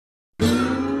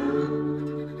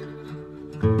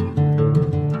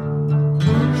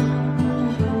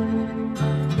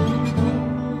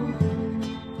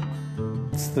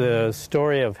the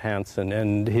story of Hanson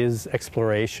and his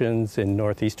explorations in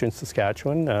northeastern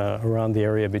Saskatchewan, around the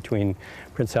area between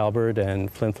Prince Albert and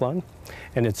Flin Flon.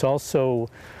 And it's also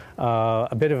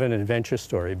a bit of an adventure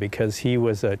story because he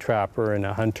was a trapper and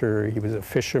a hunter, he was a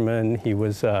fisherman, he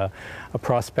was a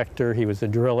prospector, he was a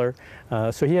driller.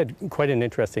 So he had quite an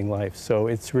interesting life. So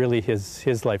it's really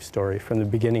his life story from the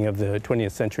beginning of the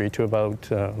 20th century to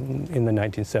about in the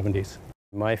 1970s.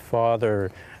 My father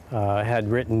had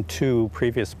written 2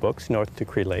 previous books, North to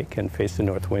Cree Lake and Face the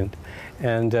North Wind.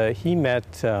 And he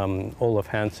met Olaf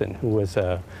Hanson, who was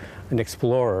an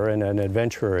explorer and an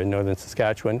adventurer in northern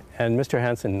Saskatchewan. And Mr.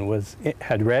 Hanson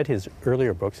had read his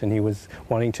earlier books, and he was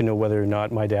wanting to know whether or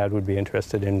not my dad would be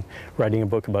interested in writing a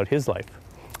book about his life.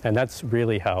 And that's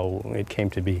really how it came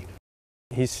to be.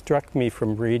 He struck me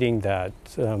from reading that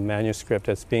manuscript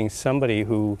as being somebody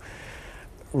who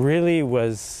really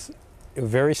was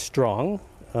very strong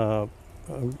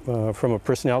from a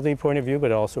personality point of view,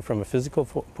 but also from a physical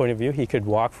point of view. He could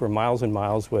walk for miles and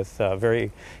miles with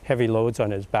very heavy loads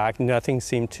on his back. Nothing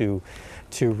seemed to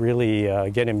really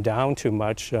get him down too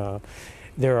much.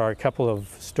 There are a couple of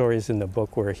stories in the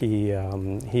book where he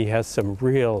has some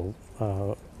real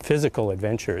physical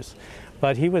adventures,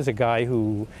 but he was a guy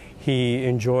who he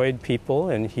enjoyed people,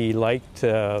 and he liked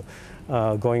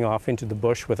going off into the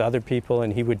bush with other people,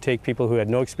 and he would take people who had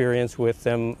no experience with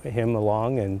him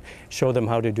along and show them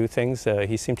how to do things.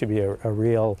 He seemed to be a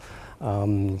real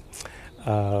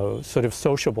sort of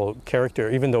sociable character,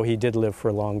 even though he did live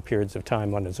for long periods of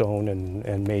time on his own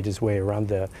and made his way around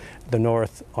the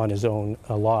north on his own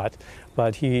a lot.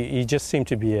 But he just seemed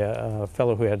to be a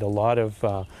fellow who had a lot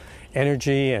of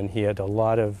energy, and he had a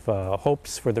lot of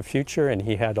hopes for the future, and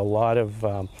he had a lot of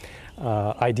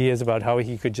ideas about how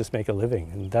he could just make a living,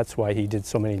 and that's why he did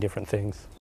so many different things.